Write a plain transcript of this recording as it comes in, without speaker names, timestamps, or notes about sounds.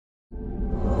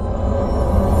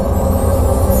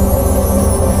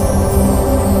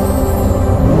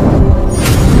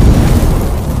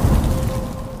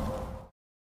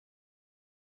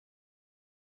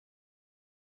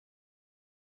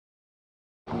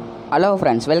Hello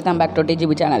friends, welcome back to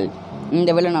DGP channel. இந்த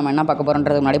video நம்ம என்ன பார்க்க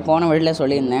போகிறோன்றது முன்னாடி போன வீடியோவில்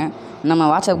சொல்லியிருந்தேன். நம்ம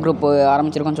வாட்ஸ்அப் குரூப்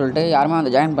ஆரம்பிச்சிருக்கோம்னு சொல்லிட்டு யாருமே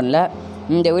வந்து ஜாயின் பண்ணல.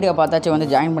 இந்த வீடியோ பார்த்தாச்சும் வந்து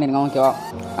ஜாயின் பண்ணியிருக்கோம். ஓகேவா,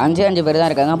 5 பேர் தான்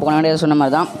இருக்காங்க. போன வீடியோ சொன்ன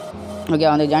மாதிரி தான். ஓகே,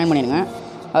 வந்து ஜாயின் பண்ணிடுங்க.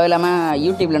 அதுவும் இல்லாமல்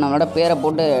யூடியூப்பில் நம்மளோட பேரை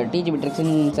போட்டு டிஜிபி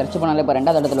ட்ரிக்ஸ்ன்னு சர்ச் பண்ணாலே இப்போ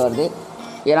 2வது இடத்துல வருது.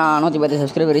 ஏன்னா 110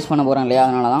 சப்ஸ்கிரைபர் ரீச் பண்ண போகிறோம் இல்லையா,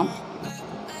 அதனால தான்.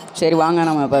 சரி வாங்க,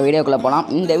 நம்ம இப்போ வீடியோக்குள்ளே போகலாம்.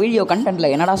 இந்த வீடியோ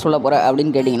கண்டென்ட்டில் என்னடா சொல்ல போகிற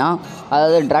அப்படின்னு கேட்டிங்கன்னா,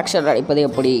 அதாவது ட்ராக் ஷாட் அடிப்பது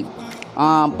எப்படி.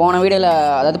 போன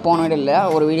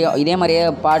வீடியோவில் ஒரு வீடியோ இதே மாதிரியே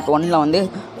பார்ட் 1ல் வந்து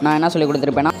நான் என்ன சொல்லி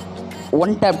கொடுத்துருப்பேன்னா,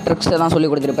 ஒன் டேப் ட்ரிக்ஸை தான் சொல்லி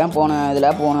கொடுத்துருப்பேன்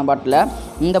போன பாட்டில்.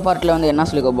 இந்த பார்ட்டில் வந்து என்ன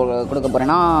சொல்லி கொடுக்க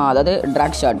போகிறேன்னா, அதாவது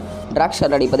ட்ராக்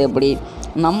ஷாட் அடிப்பது எப்படி.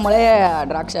 நம்மளே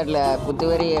ட்ராக் ஷாட்டில்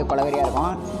குத்துவெறி கொலவெறியாக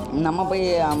இருக்கும், நம்ம போய்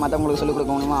மற்றவங்களுக்கு சொல்லிக்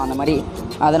கொடுக்க முடியுமா அந்த மாதிரி.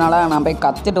 அதனால் நான் போய்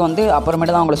கற்றுட்டு வந்து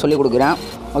அப்புறமேட்டு தான் அவங்களுக்கு சொல்லிக் கொடுக்குறேன்.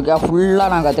 ஓகே,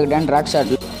 ஃபுல்லாக நான் கற்றுக்கிட்டேன் ட்ராக்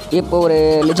ஷாட்டில். இப்போ ஒரு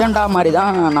லிஜெண்டாக மாதிரி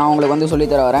தான் நான் உங்களுக்கு வந்து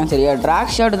சொல்லித்தர வரேன். சரியா,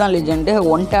 ட்ராக் ஷாட் தான் லிஜெண்டு.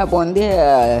 ஒன் டேப் வந்து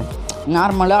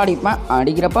நார்மலாக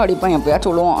அடிப்பேன்,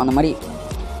 எப்போயாச்சும் விழுவோம். அந்த மாதிரி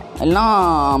எல்லாம்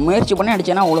முயற்சி பண்ணி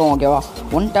அடித்தேன்னா விழுவோம். ஓகேவா,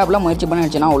 ஒன் டேப்பில் முயற்சி பண்ணி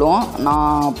அடித்தேன்னா விழுவோம்.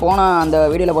 நான் போன அந்த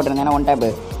வீடியோவில் போட்டிருந்தேன் ஒன்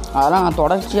டேப்பு, அதெல்லாம் நான்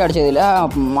தொடர்ச்சி அடித்ததில்லை,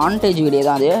 மாண்டேஜ் வீடியோ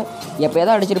தான் அது.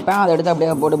 எப்போயாவது அடிச்சிருப்பேன், அதை எடுத்து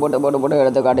அப்படியே போட்டு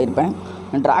எடுத்து காட்டியிருப்பேன்.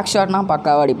 ட்ராக் ஷாட்னால்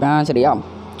பக்காவாக அடிப்பேன். சரியா,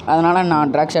 அதனால் நான்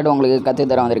ட்ராக் ஷாட் உங்களுக்கு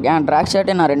கற்றுத்தர வந்திருக்கேன். ட்ராக்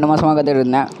ஷாட்டே நான் 2 மாதமாக கற்றுட்டு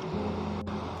இருந்தேன்.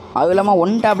 அதுவும் இல்லாமல்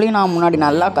ஒன் டேப்லேயும் நான் முன்னாடி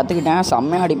நல்லா கற்றுக்கிட்டேன்,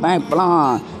 செம்மையாக அடிப்பேன். இப்போலாம்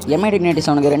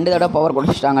M89 2 தடவை பவர்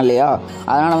கொடுத்துட்டாங்க இல்லையா,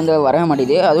 அதனால் வந்து வரவே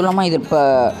மாட்டேது. அதுவும் இல்லாமல் இது இப்போ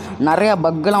நிறையா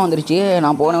பக்கெலாம் வந்துருச்சு.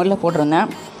 நான் போன வீட்டில் போட்டிருந்தேன்,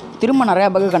 திரும்ப நிறையா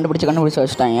பக்கு கண்டுபிடிச்சி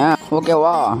வச்சுட்டாங்க.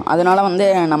 ஓகேவா, அதனால் வந்து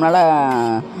நம்மளால்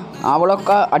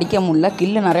அவ்வளோக்கா அடிக்க முடியல.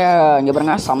 கில்லு நிறையா. இங்கே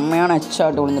பாருங்கள், செம்மையான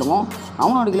ஹெட்ஷாட் விழுந்துருக்கும்.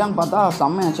 அவனை அடிக்கலான்னு பார்த்தா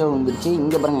செம்மையான ஹெட்ஷாட் விழுந்துருச்சு.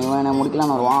 இங்கே பாருங்கள், இவனை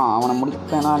முடிக்கலான்னு வருவான். அவனை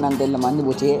முடிப்பேனா என்னன்னு தெரியல, மறந்து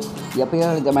போச்சு. எப்போயோ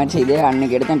எடுத்த மேட்ச் இது,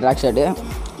 அன்றைக்கி எடுத்தேன் ட்ராக் ஷாட்டு.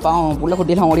 பாவம் புள்ள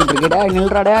குட்டிலாம் ஓடிட்டுருக்கேடா,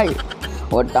 நில்றாடா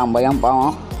ஓட்டான் பயம்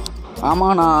பாவம்.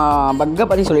 ஆமாம், நான் பக்கை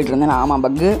பற்றி சொல்லிகிட்டு இருந்தேன். ஆமாம்,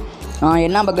 பக்கு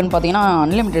என்ன பக்குன்னு பார்த்தீங்கன்னா,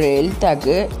 அன்லிமிட்டட் ஹெல்த்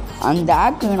ஹேக்கு. அந்த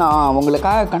ஹேக்கு நான்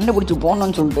உங்களுக்காக கண்டுபிடிச்சி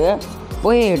போகணுன்னு சொல்லிட்டு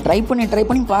போய் ட்ரை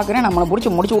பண்ணி பார்க்குறேன். நம்மளை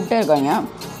முடிச்சு விட்டே இருக்காங்க.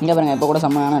 இங்கே பாருங்கள், இப்போ கூட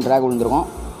செம்மையான ட்ராக் விழுந்துருக்கும்.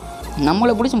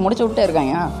 நம்மளை முடிச்சு விட்டே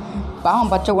இருக்காங்க.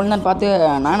 பாவம் பச்சை குழந்தைன்னு பார்த்து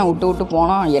நானும் விட்டு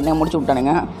போனோம், என்னை முடிச்சு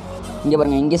விட்டானுங்க. இங்கே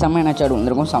பாருங்கள், இங்கே செம்மையான ஹெட்ஷாட்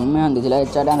விழுந்துருக்கும். செம்மையாக இருந்துச்சுல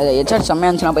ஹெட்ஷாட். அந்த ஹெட்ஷாட் செம்மையாக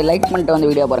இருந்துச்சுன்னா போய் லைக் பண்ணிட்டு வந்து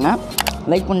வீடியோ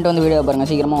பாருங்கள்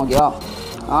சீக்கிரமாக. ஓகேவா,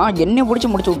 என்னை முடிச்சு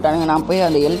விட்டானுங்க. நான் போய்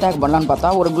அந்த ஹெல்த் ஹேக் பண்ணலான்னு பார்த்தா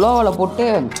ஒரு க்ளோவில் போட்டு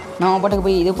நம்ம பாட்டுக்கு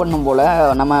போய் இது பண்ணும் போல்.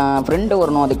 நம்ம ஃப்ரெண்டு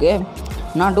வரணும், அதுக்கு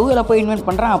நான் டூவில் போய் இன்வைட்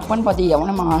பண்ணுறேன். அப்போன்னு பார்த்து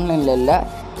எவனுமே ஆன்லைனில் இல்லை.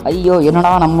 ஐயோ, என்னடா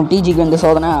நம்ம டிஜிக்கு வந்து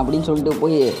சோதனை அப்படின்னு சொல்லிட்டு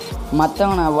போய்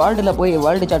மற்றவனை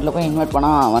வேர்ல்டு சாட்டில் போய் இன்வைட்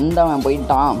பண்ணான். வந்தவன்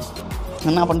போயிட்டான்.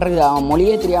 என்ன பண்ணுறது, அவன்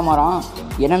மொழியே தெரியாமல் வரான்.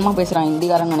 என்னென்னமோ பேசுகிறான்,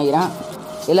 ஹிந்திக்காரன்னு நினைக்கிறேன்.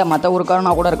 இல்லை மற்ற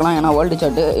ஊருக்காரனாக கூட இருக்கலாம், ஏன்னா வேர்ல்டு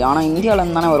சாட்டு. ஆனால்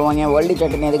இந்தியாவிலேருந்து தானே வருவாங்க. வேர்ல்டு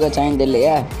சாட்டுன்னு எதுக்கு வச்சாங்கன்னு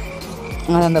தெரியலையே.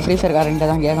 அந்த ஃப்ரீ ஃபயர் காரன்ட்டு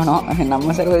தான் கேட்கணும்.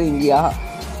 நம்ம சர்வர் இந்தியா,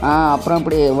 அப்புறம்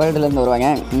இப்படி வேர்ல்டுலேருந்து வருவாங்க,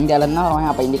 இந்தியாவிலேருந்து தான் வருவாங்க.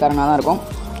 அப்போ இந்திக்காரனாக தான் இருக்கும்.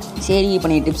 சரி, இப்போ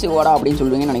நீ டிப்ஸு ஓடா அப்படின்னு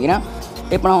சொல்லுவீங்கன்னு நினைக்கிறேன்.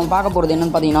 இப்போ நம்ம பார்க்க போகிறது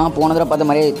என்னென்னு பார்த்தீங்கன்னா, போன தடவை பார்த்த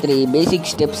மாதிரி 3 பேசிக்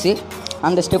ஸ்டெப்ஸு.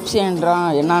 அந்த ஸ்டெப்ஸ்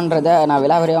என்னன்றதை நான்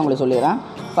விலாவரியாக உங்களுக்கு சொல்லிடுறேன்.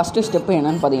 ஃபஸ்ட்டு ஸ்டெப்பு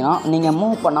என்னென்னு பார்த்தீங்கன்னா, நீங்கள்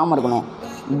மூவ் பண்ணாமல் இருக்கணும்.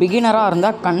 பிகினராக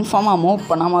இருந்தால் கன்ஃபார்மாக மூவ்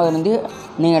பண்ணாமல் இருந்து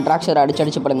நீங்கள் ட்ராக் ஷாட்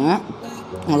அடிச்சு படுங்க.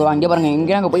 அது அங்கே பாருங்கள்,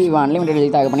 இங்கே அங்கே போய் இவன் அன்லிமிட்டட்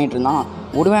ஹெல்த் ஹேக் பண்ணிகிட்டு இருந்தான்.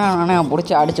 விடுவேன் நானே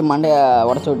பிடிச்சி அடித்து மண்டையை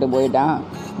உடச்சி விட்டு போயிட்டேன்.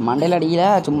 மண்டையில் அடிக்கல,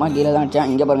 சும்மா கீழே தான் அடித்தேன்.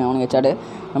 இங்கே பாருங்கள், அவனுக்கு ஹெட்ஷாட்.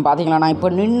 பார்த்தீங்களா, நான் இப்போ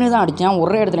நின்று தான் அடித்தேன்.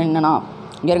 ஒரே இடத்துல நின்றுனா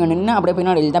இங்கே இருங்க, நின்று அப்படியே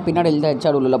பின்னாடி எழுதான்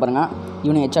ஹெட்ஷாட் உள்ள பாருங்கள்.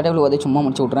 இவனை ஹெட்ஷாட் வந்து சும்மா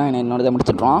முடிச்சு விட்றான், என்னோடதை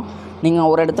முடிச்சுட்றான். நீங்கள்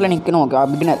ஒரு இடத்துல நிற்கணும்.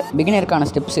 Okay, பிகினருக்கான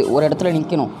steps. ஒரு இடத்துல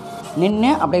நின்று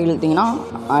அப்படியே இழுத்திங்கன்னா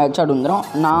ஹெட்ஷாட் வந்துடும்.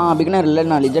 நான் பிகினர் இல்லை,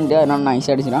 நான் லிஜெண்டு, அதனால் நான்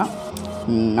ஈஸியாக அடிச்சிடறேன்.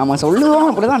 நம்ம சொல்லுவோம்,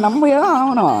 அப்படி தான் நம்ம தான்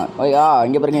ஆகணும். ஐயா,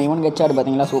 இங்கே பாருங்கள், இவனுக்கு ஹெட்ஷாட்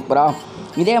பார்த்தீங்களா, சூப்பராக.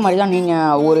 இதே மாதிரி தான்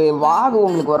நீங்கள் ஒரு வாகு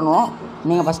உங்களுக்கு வரணும்.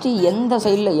 நீங்கள் ஃபஸ்ட்டு எந்த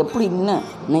சைடில் எப்படி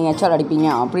நீங்கள் ஹெட்ஷாட் அடிப்பீங்க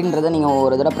அப்படின்றத நீங்கள்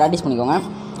ஒரு தடவை ப்ராக்டிஸ் பண்ணிக்கோங்க.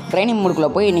 ட்ரைனிங் மூடுக்குள்ளே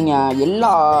போய் நீங்கள்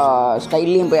எல்லா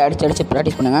ஸ்டைல்லையும் போய் அடித்து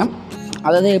ப்ராக்டிஸ் பண்ணுங்கள்.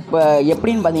 அதாவது இப்போ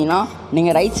எப்படின்னு பார்த்தீங்கன்னா,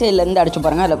 நீங்கள் ரைட் சைட்லேருந்து அடிச்சு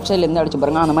பாருங்கள், லெஃப்ட் சைட்லேருந்து அடிச்சு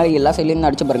பாருங்கள், அந்த மாதிரி எல்லா சைட்லேருந்து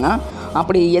அடிச்சு பாருங்கள்.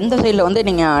 அப்படி எந்த சைடில் வந்து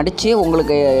நீங்கள் அடித்து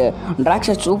உங்களுக்கு ட்ராக்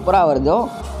ஷாட் சூப்பராக வருதோ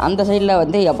அந்த சைடில்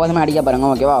வந்து எப்போதுமே அடிக்க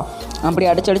பாருங்கள். ஓகேவா, அப்படி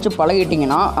அடித்து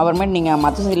பழகிட்டிங்கன்னா அப்புறமேட்டு நீங்கள்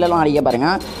மற்ற சைட்லலாம் அடிக்க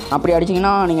பாருங்கள். அப்படி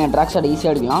அடிச்சிங்கன்னா நீங்கள் ட்ராக் ஷாட்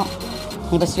ஈஸியாக அடிக்கலாம்.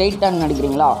 இப்போ ஸ்ட்ரெயிட்டாக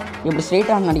அடிக்கிறீங்களா, இப்படி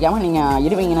ஸ்ட்ரெயிட்டாக அடிக்காமல் நீங்கள்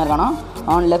இருவீங்கன்னா இருக்கானா,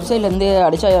 அவன் லெஃப்ட் சைட்லேருந்து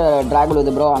அடித்தா ட்ராக்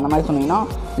விழுது ப்ரோ அந்த மாதிரி சொன்னீங்கன்னா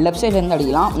லெஃப்ட் சைட்லேருந்து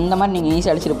அடிக்கலாம். இந்த மாதிரி நீங்கள்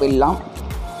ஈஸியாக அடிச்சுட்டு போயிடலாம்.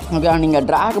 ஓகே, நீங்கள்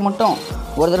ட்ராக் மட்டும்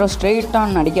ஒரு தடவை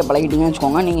ஸ்ட்ரெயிட்டாக அடிக்க பழகிட்டீங்கன்னு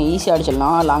வச்சுக்கோங்க, நீங்கள் ஈஸியாக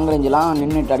அடிச்சிடலாம். லாங் ரேஞ்செலாம்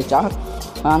நின்றுட்டு அடித்தா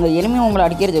அந்த எனிமி உங்களை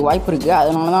அடிக்கிறதுக்கு வாய்ப்பு இருக்குது.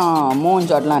 அதனால தான் மூவ் ஒன்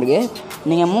ஷாட்லாம் இருக்குது.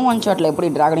 நீங்கள் மூவ் ஒன் ஷாட்டில் எப்படி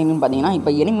ட்ராக் அடிக்கணும்னு பார்த்தீங்கன்னா,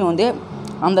 இப்போ எனிமி வந்து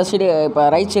அந்த சைடு இப்போ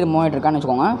ரைட் சைடு மூவ் ஆகிட்டு இருக்கான்னு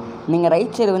வச்சுக்கோங்க. நீங்கள்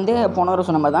ரைட் சைடு வந்து போன வர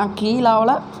சொன்ன மாதிரி தான்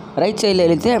கீழாவில் ரைட் சைடில்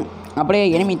இழுத்து அப்படியே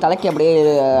எனிமி தலைக்கு அப்படியே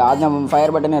அந்த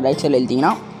ஃபயர் பட்டனை ரைட் சைடில்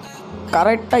இழுத்திங்கன்னா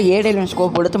கரெக்டாக ஏடேலியன்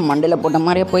ஸ்கோப் எடுத்து மண்டையில் போட்ட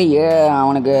மாதிரியே போய்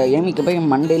அவனுக்கு எனிமிக்கு போய்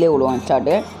மண்டையிலே விடுவான்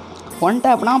ஹெட்ஷாட்டு. ஒன்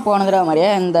டேப்னா போன தடவை மாதிரியே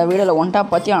இந்த வீடியோவில் ஒன்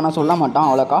டேப் பற்றி ஆனால் சொல்ல மாட்டோம்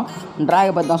அவ்வளோக்கா.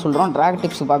 ட்ராகை பற்றி தான் சொல்கிறோம். ட்ராக்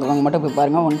டிப்ஸ் பார்க்குறவங்க மட்டும் போய்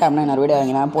பாருங்கள். ஒன் டேப்னா என்ன வீடியோ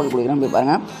நான் போட்டு கொடுக்குறேன் போய்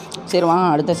பாருங்கள். சரி வாங்க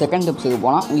அடுத்த செகண்ட் டிப்ஸுக்கு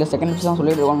போகலாம். இல்லை செகண்ட் டிப்ஸ் தான்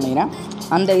சொல்லிட்டு இருக்கோம்னு நினைக்கிறேன்.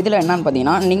 அந்த இதில் என்னென்னு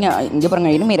பார்த்தீங்கன்னா நீங்கள் இங்கே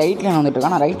பாருங்கள் இனிமேல் ரைட்டில்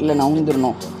நவுந்துட்டுருக்கா. நான் ரைட்டில்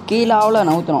நவுந்துடணும், கீழாவில்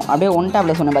நவுத்தணும். அப்படியே ஒன்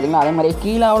டேப்பில் சொன்னேன் பார்த்தீங்கன்னா அதே மாதிரி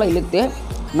கீழாவில் இழுத்து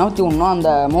நவுத்தி விடணும் அந்த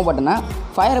மூவ் பட்டனை.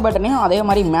 ஃபயர் பட்டனையும் அதே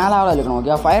மாதிரி மேலாவில் இழுக்கணும்.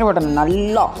 ஓகே, ஃபயர் பட்டன்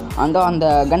நல்லா அந்த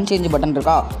கன் சேஞ்ச் பட்டன்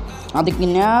இருக்கா அதுக்கு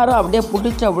நேராக அப்படியே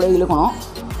பிடிச்சி அப்படியே இழுக்கணும்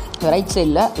ரைட்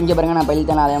சைடில். இங்கே பாருங்கள் நான் இப்போ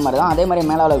இழுத்தேன் அதே மாதிரி தான். அதே மாதிரி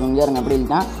மேலாவில் இருக்கும். இங்கே இருங்க அப்படி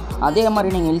இழுத்தேன். அதே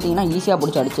மாதிரி நீங்கள் இழுத்திங்கன்னா ஈஸியாக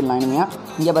பிடிச்சி அடிச்சிடலாம் இனிமேல்.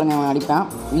 இங்கே பாருங்கள் அவன் அடிப்பேன்.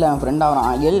 இல்லை என் ஃப்ரெண்ட்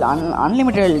ஆகிறான்.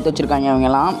 அன்லிமிட்டட் இழுத்து வச்சுருக்காங்க அவங்க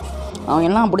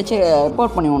எல்லாம் பிடிச்சி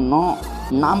ரிப்போர்ட் பண்ணி விடணும்.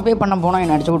 நான் போய் பண்ண போனால்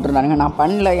என்னை அடிச்சு விட்டுருந்தாருங்க. நான்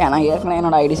பண்ணல, ஏன்னா ஏற்கனவே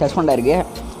என்னோடய ஐடி சஸ்பெண்டாக இருக்குது.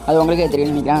 அது உங்களுக்கே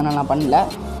தெரியும் நினைக்கிறேன். அதனால் நான் பண்ணல.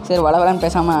 சரி வளவலன்னு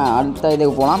பேசாமல் அடுத்த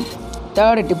இதுக்கு போகலாம்.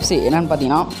 தேர்டு டிப்ஸு என்னென்னு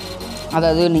பார்த்தீங்கன்னா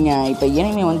அதாவது நீங்கள் இப்போ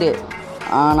எனிமி வந்து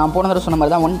நான் போன தடவை சொன்ன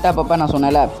மாதிரி தான் ஒன் டேப் அப்போ நான்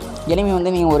சொன்னேன்ல, எனிமி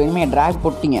வந்து நீங்கள் ஒரு எனிமியை ட்ராக்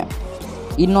போட்டிங்க,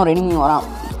 இன்னொரு எனிமி வரான்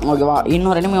ஓகேவா.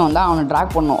 இன்னொரு எனிமி வந்தால் அவனை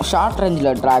ட்ராக் பண்ணணும் ஷார்ட் ரேஞ்சில்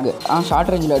ட்ராகு.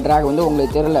 ஷார்ட் ரேஞ்சில் ட்ராக் வந்து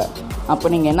உங்களுக்கு தெரியல. அப்போ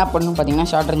நீங்கள் என்ன பண்ணணும்னு பார்த்தீங்கன்னா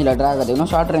ஷார்ட் ரேஞ்சில் ட்ராக்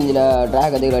அதுக்கணும். ஷார்ட் ரேஞ்சில்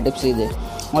ட்ராக் அதுக்கிற டிப்ஸ் இது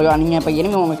ஓகேவா. நீங்கள் இப்போ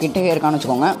எனிமி உங்கள் கிட்டே இருக்கான்னு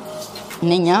வச்சுக்கோங்க.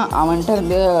 நீங்கள் அவன்கிட்ட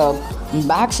இருந்து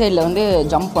பேக் சைடில் வந்து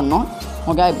ஜம்ப் பண்ணணும்.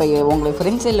 ஓகே, இப்போ உங்களுக்கு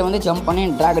ஃப்ரண்ட் சைடில் வந்து ஜம்ப் பண்ணி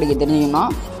ட்ராக் அடிக்க தெரிஞ்சிங்கன்னா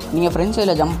நீங்கள் ஃப்ரண்ட்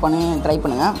சைடில் ஜம்ப் பண்ணி ட்ரை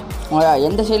பண்ணுங்கள். ஓகே,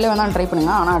 எந்த சைடில் வேணாலும் ட்ரை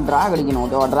பண்ணுங்கள், ஆனால் ட்ராக் அடிக்கணும்.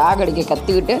 ஓகேவா, ட்ராக் அடிக்க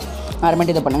கற்றுக்கிட்டு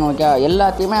அப்புறமேட்டு இதை பண்ணுங்கள். ஓகே,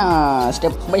 எல்லாத்தையுமே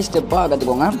ஸ்டெப் பை ஸ்டெப்பாக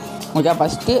கற்றுக்கோங்க. ஓகே,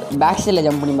 ஃபஸ்ட்டு பேக் சைடில்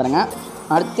ஜம்ப் பண்ணி பாருங்கள்,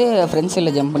 அடுத்து ஃப்ரண்ட்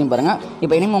சைடில் ஜம்ப் பண்ணி பாருங்கள்.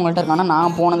 இப்போ இனிமேல் உங்கள்கிட்ட இருக்கானா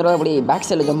நான் போன தடவை அப்படி பேக்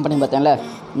சைடில் ஜம்ப் பண்ணி பார்த்தேன்ல,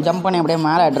 ஜம்ப் பண்ணி அப்படியே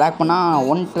மேலே ட்ராக்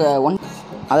பண்ணால்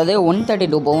அதாவது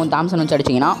 132 போகும். தாம்சன் வச்சு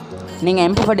அடிச்சிங்கன்னா நீங்கள்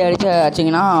MP40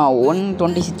 அடிச்சிங்கன்னா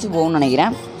 126 போகும்னு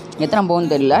நினைக்கிறேன். எத்தனை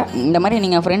போகும்னு தெரியல. இந்த மாதிரி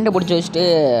நீங்கள் ஃப்ரெண்டு பிடிச்சி வச்சுட்டு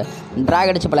ட்ராக்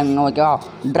அடித்து பழகுங்க. ஓகேவா,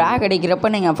 ட்ராக் அடிக்கிறப்ப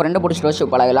நீங்கள் ஃப்ரெண்டு பிடிச்சிட்டு வச்சு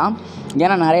பழகலாம்.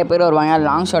 ஏன்னா நிறைய பேர் வருவாங்க,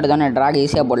 லாங் ஷாட் தானே ட்ராக்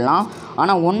ஈஸியாக போடலாம்.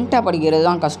 ஆனால் ஒன் டேப் அடிக்கிறது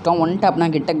தான் கஷ்டம். ஒன் டேப்னா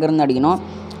கிட்டக்கு இருந்து அடிக்கணும்.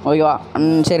 ஓகேவா,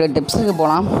 சரி டிப்ஸுக்கு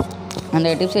போகலாம். அந்த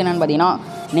டிப்ஸ் என்னென்னு பார்த்தீங்கன்னா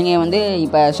நீங்கள் வந்து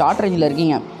இப்போ ஷார்ட் ரேஞ்சில்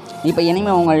இருக்கீங்க, இப்போ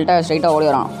இனிமேல் உங்கள்கிட்ட ஸ்ட்ரைட்டாக ஓடி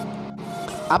வரான்.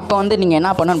 அப்போ வந்து நீங்கள் என்ன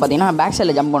பண்ணணும்னு பார்த்தீங்கன்னா பேக்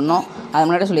சைடில் ஜம்ப் பண்ணணும். அது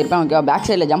முன்னாடி சொல்லியிருப்பேன். ஓகேவா, பேக்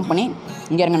சைடில் ஜம்ப் பண்ணி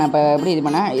இங்கே இருங்க. நான் இப்போ எப்படி இது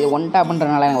பண்ணேன், இது ஒன்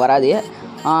டேப்புன்றனால எனக்கு வராது.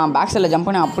 பேக் சைடில் ஜம்ப்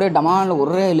பண்ணி அப்படியே டமால்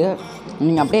ஒரே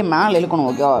நீங்கள் அப்படியே மேலே இழுக்கணும்.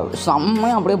 ஓகேவா,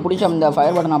 செம்மையாக அப்படியே பிடிச்சி அந்த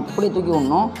ஃபயர் பட்டன் அப்படியே தூக்கி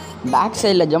விடணும். பேக்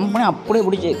சைடில் ஜம்ப் பண்ணி அப்படியே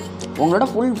பிடிச்சி உங்களோட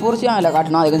ஃபுல் ஃபோர்ஸையும் அதில்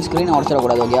காட்டணும். அதுக்கு ஸ்க்ரீனை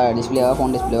உடச்சிடக்கூடாது. ஓகே, டிஸ்பிளேவாக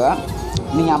ஃபோன் டிஸ்பிளேவாக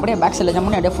நீங்கள் அப்படியே பேக் சைடில் ஜம்ப்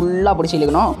பண்ணி அப்படியே ஃபுல்லாக பிடிச்சி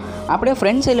இழுக்கணும். அப்படியே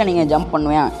ஃப்ரண்ட் சைடில் நீங்கள் ஜம்ப்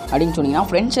பண்ணுவேன் அப்படின்னு சொன்னீங்கன்னா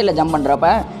ஃப்ரண்ட் சைடில் ஜம்ப் பண்ணுறப்ப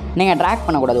நீங்கள் ட்ராக்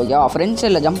பண்ணக்கூடாது. ஓகேவா, ஃப்ரண்ட்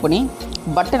சைடில் ஜம்ப் பண்ணி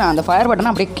பட்டனை அந்த ஃபயர் பட்டனை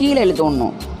அப்படியே கீழே இழுத்து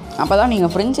விடணும். அப்போ தான்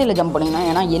நீங்கள் ஃப்ரண்ட் சைடில் ஜம்ப் பண்ணிங்கன்னா,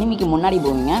 ஏன்னா எனிமிக்கு முன்னாடி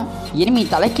போவீங்க, எனிமி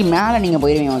தலைக்கு மேலே நீங்கள்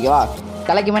போயிடுவீங்க. ஓகேவா,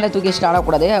 தலைக்கு மேலே தூக்கி வச்சுட்டு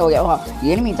ஆடக்கூடாது. ஓகேவா,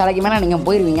 எனிமி தலைக்கு மேலே நீங்கள்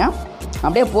போயிடுவீங்க.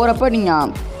 அப்படியே போகிறப்ப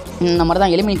நீங்கள் இந்த மாதிரி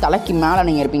தான் எனிமி தலைக்கு மேலே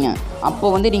நீங்கள் இருப்பீங்க. அப்போ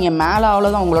வந்து நீங்கள் மேலே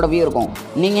அவ்வளோதான் உங்களோட வியூ இருக்கும்.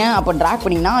 நீங்கள் அப்போ ட்ராக்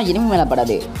பண்ணிங்கன்னா எனிமி மேலே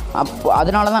படாது. அப்போ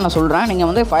அதனால தான் நான் சொல்கிறேன், நீங்கள்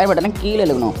வந்து ஃபயர் பட்டனை கீழே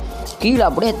இழுக்கணும். கீழே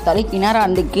அப்படியே தலைக்கு நேரம்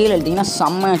அந்த கீழே எழுத்திங்கன்னா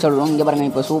செம்மையாக சொல்லுவோம். இங்கே பாருங்கள்,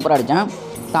 இப்போ சூப்பராக அடித்தேன்.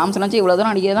 தாம்சன் வச்சு இவ்வளோ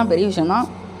தூரம் அடிக்கிறது தான் பெரிய விஷயம் தான்.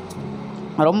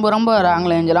 ரொம்ப ரேங்க்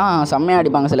ரேஞ்செலாம் செம்மையாக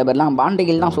அடிப்பாங்க சில பேர்லாம்.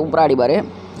 பாண்டிகில் தான் சூப்பராக அடிப்பார்.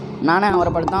 நானே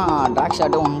அவரை பார்த்து தான் ட்ராக்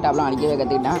ஷாட்டு ஒன் டேப்லாம் அடிக்கவே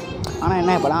கற்றுக்கிட்டேன். ஆனால்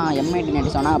என்ன இப்போலாம்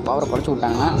M1897 பவரை குறைச்சி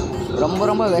விட்டாங்க.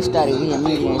 ரொம்ப வேஸ்ட்டாக இருக்குது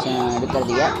M18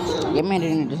 எடுக்கிறதுக்கு.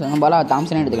 M18 போல்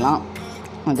தாம்சன் எடுத்துக்கலாம்.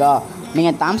 ஓகே,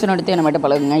 நீங்கள் தாம்சன் எடுத்து என்ன மட்டும்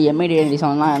பழகுங்க. M18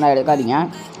 என்ன எடுக்காதீங்க.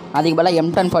 அதுக்கு பதிலாக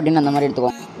M1014 அந்த மாதிரி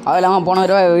எடுத்துக்கோங்க. அது இல்லாமல் போன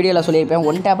தடவை வீடியோவில் சொல்லியிருப்பேன்,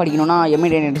 ஒன் டேப் அடிக்கணும்னா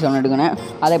M18 எடுக்கணும்.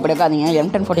 அதை இப்போ எடுக்காதீங்க,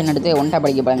 M1014 எடுத்து ஒன் டேப்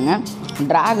அடிக்க பாருங்க.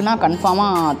 ட்ராக்னா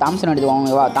கன்ஃபார்மாக தாம்சன் எடுத்துவாங்க.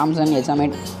 ஓகேவா, தாம்சன்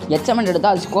HM8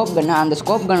 எடுத்தால் அது ஸ்கோப் கன்னு. அந்த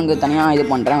ஸ்கோப் கன்னுக்கு தனியாக இது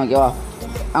பண்ணுறேன். ஓகேவா,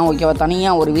 ஓகேவா,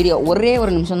 தனியாக ஒரு வீடியோ ஒரே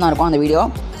ஒரு நிமிஷம் தான் இருக்கும் அந்த வீடியோ.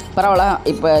 பரவாயில்ல,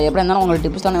 இப்போ எப்படி இருந்தாலும் உங்களுக்கு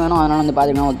டிப்ஸ் தானே வேணும், அதனால் வந்து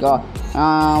பார்த்துக்கணும். ஓகேவா,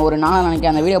 ஒரு 4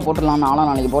 நாளைக்கு அந்த வீடியோ போட்டுடலாம். 4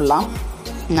 நாளைக்கு போடலாம்.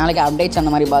 நாளைக்கு அப்டேட்ஸ்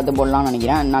அந்த மாதிரி பார்த்து போடலாம்னு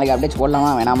நினைக்கிறேன். நாளைக்கு அப்டேட்ஸ்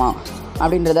போடலாமா வேணாமா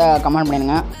அப்படின்றத கமெண்ட்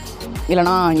பண்ணிடுங்க.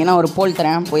 இல்லைனா இங்கன்னா ஒரு போல்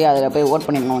தரேன், போய் அதில் போய் ஓட்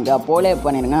பண்ணிடுங்க. ஓகே, போலே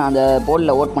பண்ணிடுங்க, அந்த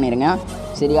போலில் ஓட் பண்ணிடுங்க.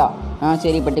 சரியா,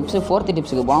 சரி. இப்போ டிப்ஸு 4th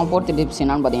டிப்ஸுக்கு போகலாம். 4th டிப்ஸ்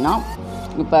என்னென்னு பார்த்தீங்கன்னா,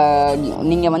 இப்போ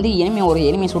நீங்கள் வந்து ஒரு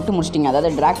எனிமி சுட்டு முடிச்சிட்டிங்க,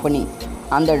 அதாவது ட்ராக் பண்ணி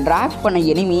அந்த ட்ராக் பண்ண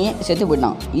எனிமியே செத்து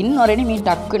போயிட்டான். இன்னொரு எனிமி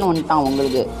டக்குன்னு வந்துட்டான்.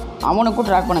 உங்களுக்கு அவனுக்கும்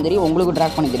ட்ராக் பண்ண தெரியும், உங்களுக்கும்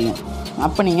ட்ராக் பண்ண தெரியும்.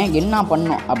 அப்போ நீங்கள் என்ன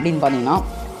பண்ணணும் அப்படின்னு பார்த்தீங்கன்னா,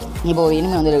 இப்போ ஒரு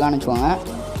எனிமி வந்து இருக்கான்னு வச்சுக்கோங்க,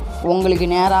 உங்களுக்கு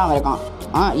நேராக இருக்கான்.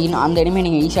 அந்த எனிமி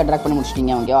நீங்கள் ஈஸியாக ட்ராக் பண்ணி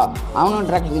முடிச்சிட்டிங்க. ஓகேவா, அவனும்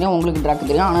ட்ராக் தெரியும், உங்களுக்கு ட்ராக்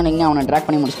தெரியும், ஆனால் நீங்கள் அவனை ட்ராக்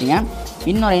பண்ணி முடிச்சிட்டிங்க.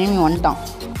 இன்னொரு எனிமி வந்துட்டான்.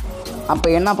 அப்போ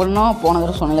என்ன பண்ணணும், போன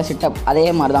தடவை சொன்னல சிட்டப், அதே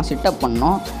மாதிரி தான் சிட்டப்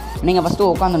பண்ணணும். நீங்கள்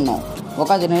ஃபஸ்ட்டு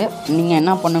உட்காந்துட்டு நீங்கள்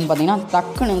என்ன பண்ணணுன்னு பார்த்தீங்கன்னா,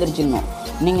 டக்குன்னு எந்திரிச்சிடணும்.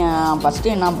 நீங்கள்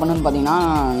ஃபஸ்ட்டு என்ன பண்ணுன்னு பார்த்தீங்கன்னா,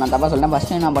 நான் தப்பாக சொல்லிட்டேன்.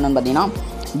 ஃபஸ்ட்டு என்ன பண்ணுன்னு பார்த்தீங்கன்னா,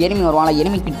 எனிமி வருவாங்களா,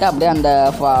 எனிமி கிட்ட அப்படியே அந்த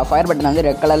ஃபயர் பட்டன் வந்து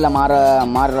ரெட் கலரில்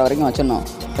மாறுற வரைக்கும் வச்சிடணும்.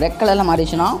 ரெட் கலரில்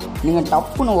மாறிடுச்சுன்னா நீங்கள்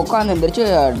டப்புன்னு உட்காந்து எழுந்திரிச்சு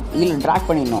இல்லை ட்ராக்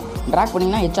பண்ணிடணும். ட்ராக்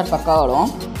பண்ணிங்கன்னா ஹெட்ஷாட் பக்காவாக வரும்.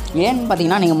 ஏன்னு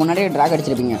பார்த்தீங்கன்னா, நீங்கள் முன்னாடியே ட்ராக்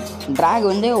அடிச்சிருப்பீங்க. ட்ராக்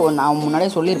வந்து நான்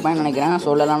முன்னாடியே சொல்லியிருப்பேன்னு நினைக்கிறேன்,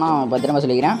 சொல்லலைன்னா பத்திரமா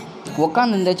சொல்லிக்கிறேன்.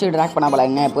 உட்காந்து எழுந்திரிச்சு ட்ராக் பண்ண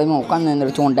பழகுங்க. எப்போதுமே உட்காந்து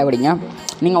எழுந்திரிச்சு ஒன்ட்டே படிங்க.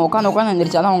 நீங்கள் உட்காந்து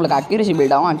எழுந்திரிச்சா தான் உங்களுக்கு அக்யூரசி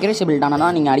பில்ட் ஆகும். அக்யூரசி பில்ட் ஆனால்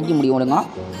தான் நீங்கள் அடிக்க முடியும் ஒழுங்கா.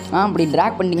 அப்படி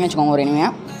ட்ராக் பண்ணிட்டீங்கன்னு வச்சுக்கோங்க ஒரு எனிமையை,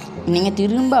 நீங்கள்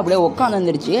திரும்ப அப்படியே உட்காந்து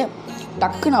எழுந்திரிச்சு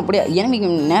டக்குன்னு அப்படியே எனிமிக்கு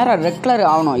நேராக ரெட் கலர்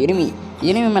ஆகணும்.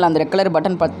 எனிமி மேலே அந்த ரெட் கலர்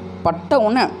பட்டன் பட்ட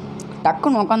ஒன்று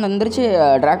டக்குன்னு உட்காந்து எழுந்திரிச்சு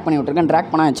ட்ராக் பண்ணி விட்ருக்கேன்.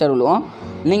 ட்ராக் பண்ணால் ஹெட்ஷாட் விழுவோம்.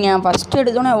 நீங்கள் ஃபஸ்ட்டு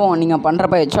எடுத்தோன்னே நீங்கள்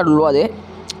பண்ணுறப்ப ஹெட்ஷாட் விழுவாது,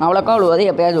 அவ்வளோக்கா விழுவாது,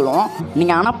 எப்போயாவது விழுவோம்.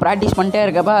 நீங்கள் ஆனால் ப்ராக்டிஸ் பண்ணிட்டே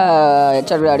இருக்கப்போ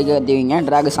ஹெட்ஷாட் அடிக்க கற்றுவீங்க.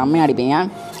 ட்ராக் செம்மையாக அடிப்பீங்க.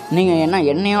 நீங்கள்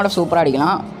என்னையோட சூப்பராக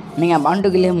அடிக்கலாம். நீங்கள்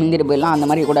பாண்டுக்குள்ளேயே முந்திட்டு போயிடலாம், அந்த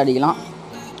மாதிரி கூட அடிக்கலாம்.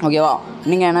 ஓகேவா?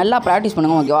 நீங்கள் நல்லா ப்ராக்டிஸ்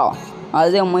பண்ணுங்கள். ஓகேவா?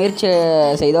 அது முயற்சி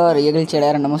செய்தோர் இகழ்ச்சி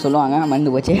அடைய ரெண்டுமோ சொல்லுவாங்க,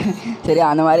 மறந்து போச்சு. சரி,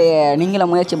 அந்த மாதிரி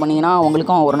நீங்களும் முயற்சி பண்ணிங்கன்னா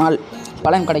உங்களுக்கும் ஒரு நாள்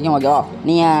பலன் கிடைக்கும். ஓகேவா?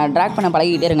 நீங்கள் ட்ராக் பண்ண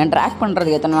பழகிக்கிட்டே இருங்க. ட்ராக்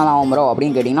பண்ணுறதுக்கு எத்தனை நாள் ஆகும் ப்ரோ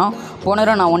அப்படின்னு கேட்டிங்கன்னா, போன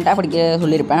தடவை நான் 1 டேப் அடிக்க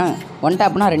சொல்லியிருப்பேன். 1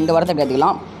 டேப்னா 2 வாரத்தை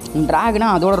கற்றுக்கலாம். ட்ராக்னா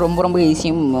அதோட ரொம்ப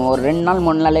ஈஸியும் ஒரு 2 நாள்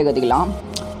 3 நாள்லேயே கற்றுக்கலாம்.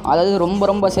 அதாவது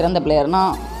ரொம்ப சிறந்த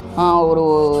பிளேயர்னால் ஒரு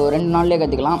 2 நாள்லேயே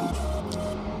கற்றுக்கலாம்.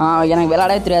 எனக்கு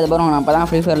விளையாடவே தெரியாது ப்ரோ, நான் இப்போ தான்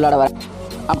ஃப்ரீ ஃபயர் விளையாட வரேன்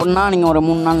அப்படின்னா நீங்கள் ஒரு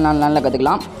 3 நாள் 4 நாளில்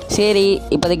கற்றுக்கலாம். சரி,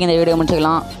 இப்போதைக்கு இந்த வீடியோ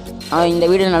முடிச்சுக்கலாம். இந்த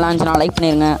வீடியோ நல்லா இருந்துச்சுன்னா லைக்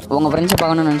பண்ணிடுங்க. உங்கள் ஃப்ரெண்ட்ஸை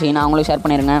பார்க்கணும்னு நினச்சிங்கன்னா அவங்களுக்கு ஷேர்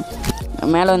பண்ணிடுங்க.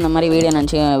 மேலே இந்த மாதிரி வீடியோ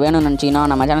வேணும்னு நினச்சிங்கன்னா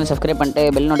நம்ம சேனல் சப்ஸ்கிரைப் பண்ணிட்டு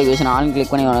பெல் நோட்டிஃபிகேஷன் ஆல்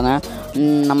கிளிக் பண்ணி விடுங்க.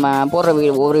 நம்ம போடுற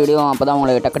ஒவ்வொரு வீடியோ அப்போ தான்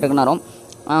உங்களுக்கு டக்குன்னு வரும்.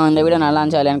 இந்த வீடியோ நல்லா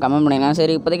இருந்துச்சா இல்லையான்னு கமெண்ட் பண்ணிடுங்க.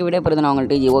 சரி, இப்போதைக்கு வீடியோ போகிறது நான்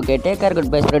உங்களுக்கு டிஜி. Okay, take care,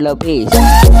 good bye, spread love, piece.